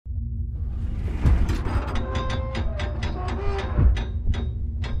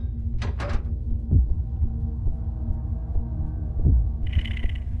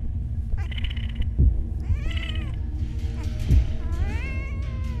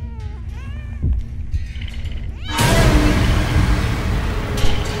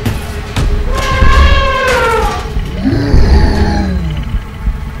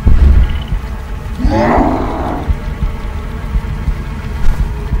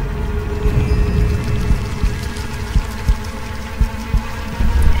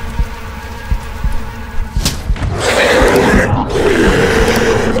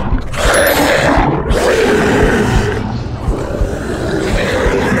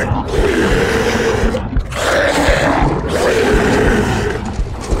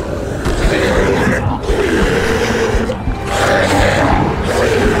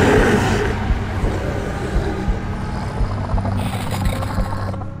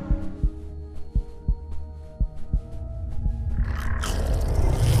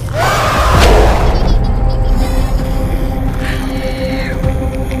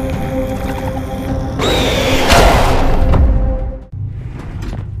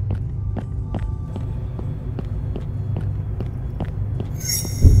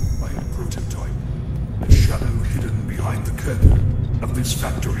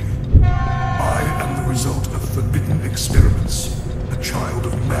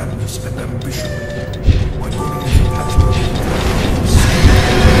madness and ambition. My body is a patchwork of dreams.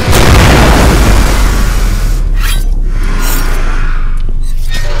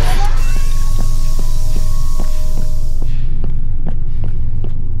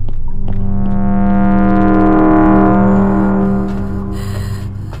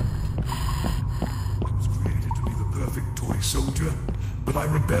 I was created to be the perfect toy soldier, but I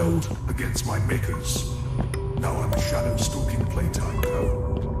rebelled against my makers. Now I'm a shadow stalking Playtime Co.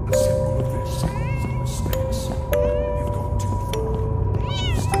 A symbol of their sins and mistakes. You've gone too far.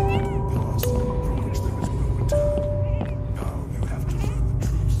 You've stepped into a past from which there is no return. Now you have to learn the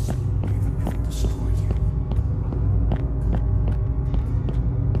truth, even if it destroys you.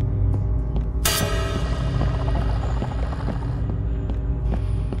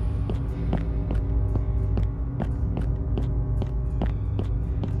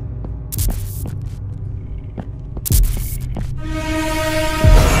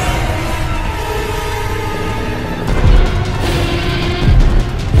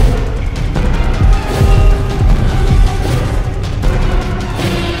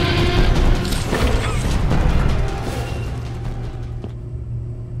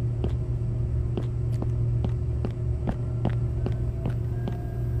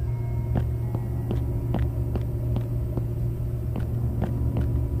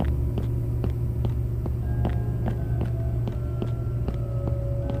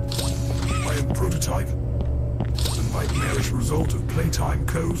 Prototype, the nightmarish result of Playtime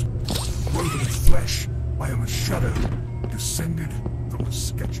Co's woven of flesh. I am a shadow, descended from the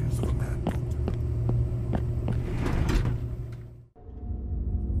sketches of a mad doctor.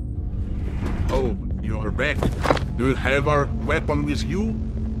 Oh, you're back. Do you have our weapon with you?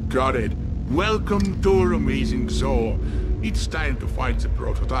 Got it. Welcome to our amazing zoo. It's time to find the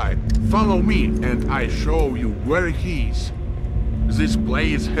prototype. Follow me and I show you where he is. This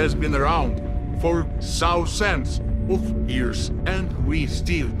place has been around for thousands of years, and we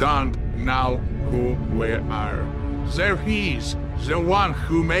still don't know who we are. There he is, the one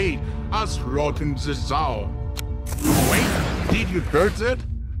who made us rot in the zoo. Wait, did you hear that?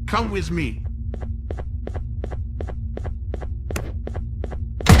 Come with me.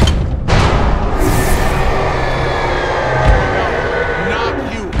 No,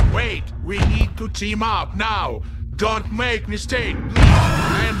 not you. Wait, we need to team up now. Don't make mistake, please.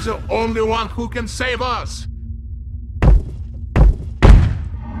 I am the only one who can save us.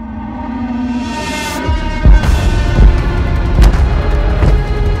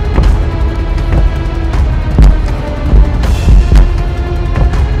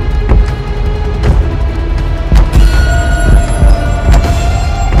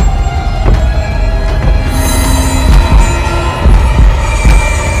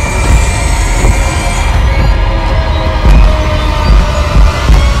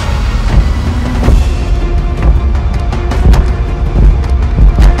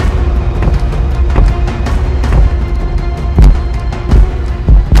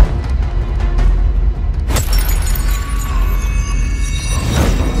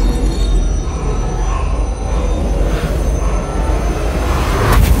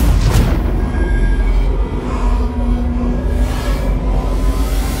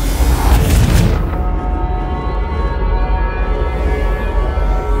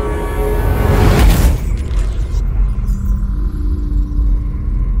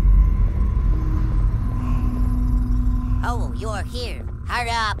 Oh, you're here.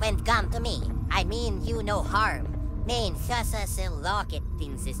 Hurry up and come to me. I mean you no harm. Main Sasa locket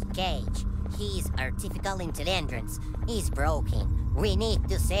in this cage. His artificial intelligence is broken. We need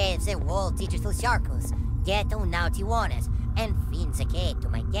to save the world digital circles, get on naughty ones, and find the key to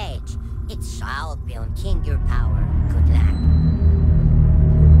my cage. It shall be on King your power. Good luck.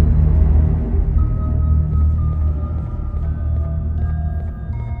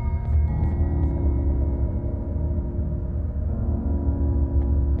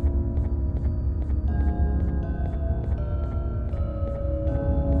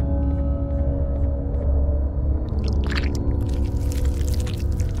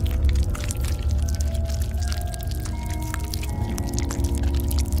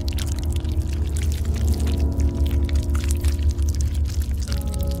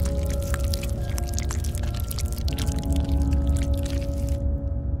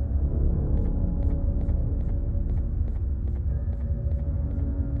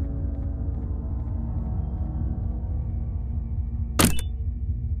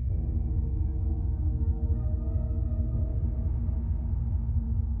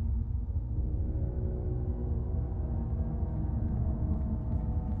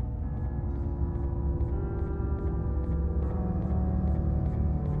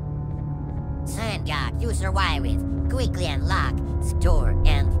 One gag you survive with. Quickly unlock the door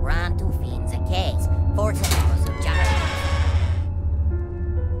and run to find the case for the purpose of jarring.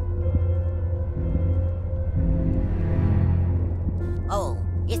 Oh,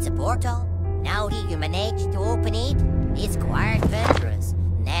 it's a portal? Now that you managed to open it, it's quite adventurous.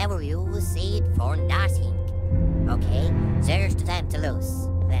 Never use it for nothing. Okay, there's the time to lose.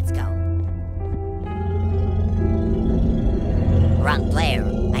 Let's go. Run, player.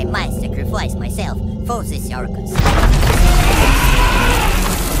 I might sacrifice myself for this circus. Come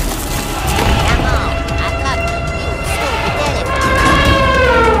on, unlock me, you stupid elephant.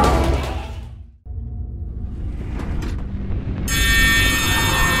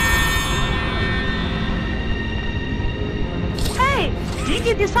 Hey, did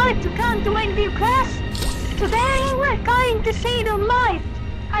you decide to come to my new class? Today we're going to see the light.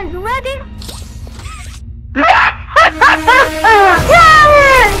 Are you ready?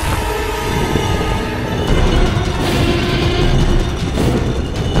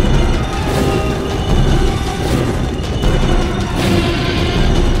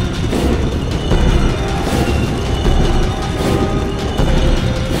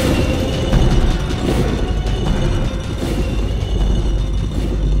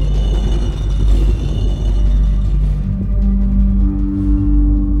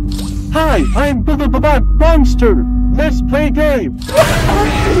 Hi, I'm Monster. Let's play a game.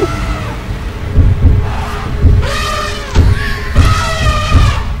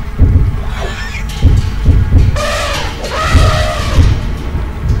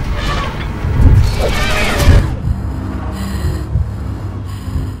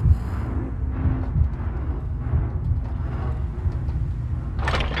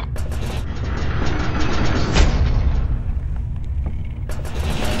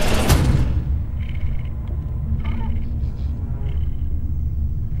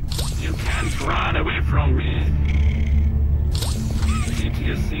 Run away from me. Did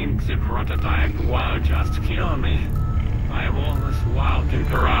you think the prototype will just kill me? I was walking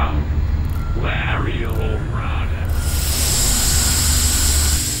around. Where are you, brother?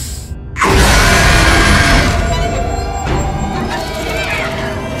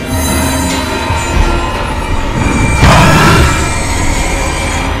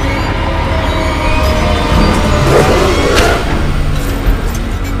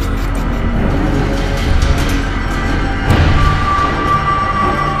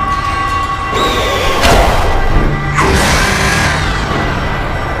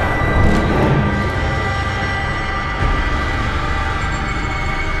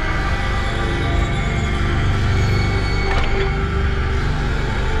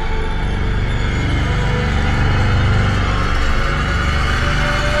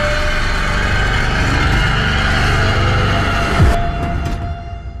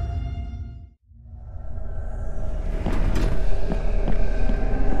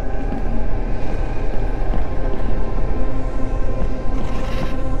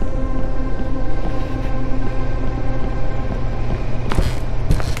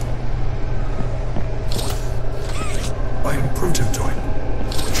 Prototype,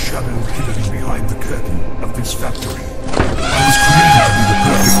 a shadow hidden behind the curtain of this factory. I was created to be the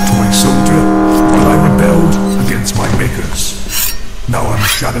perfect toy soldier, but I rebelled against my makers. Now I'm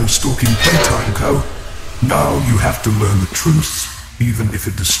shadow stalking Playtime Co. Now you have to learn the truth, even if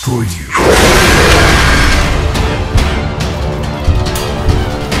it destroys you.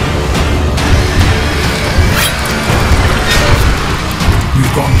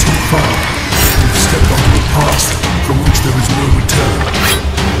 You've gone too far. You've stepped onto the past from which there is no return.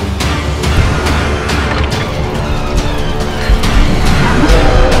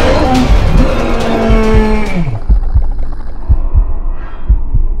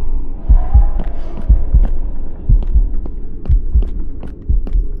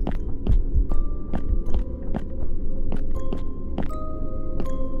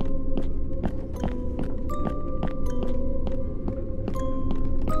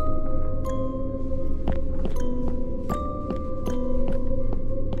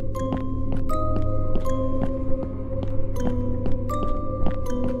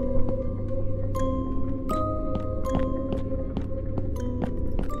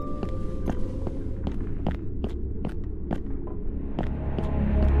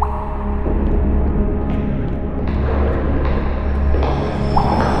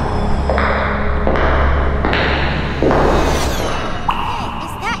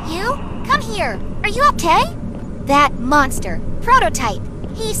 Are you okay? That monster, Prototype,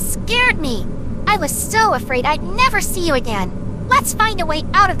 he scared me. I was so afraid I'd never see you again. Let's find a way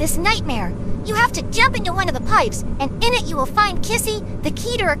out of this nightmare. You have to jump into one of the pipes, and in it you will find Kissy. The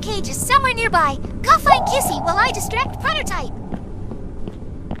key to her cage is somewhere nearby. Go find Kissy while I distract Prototype.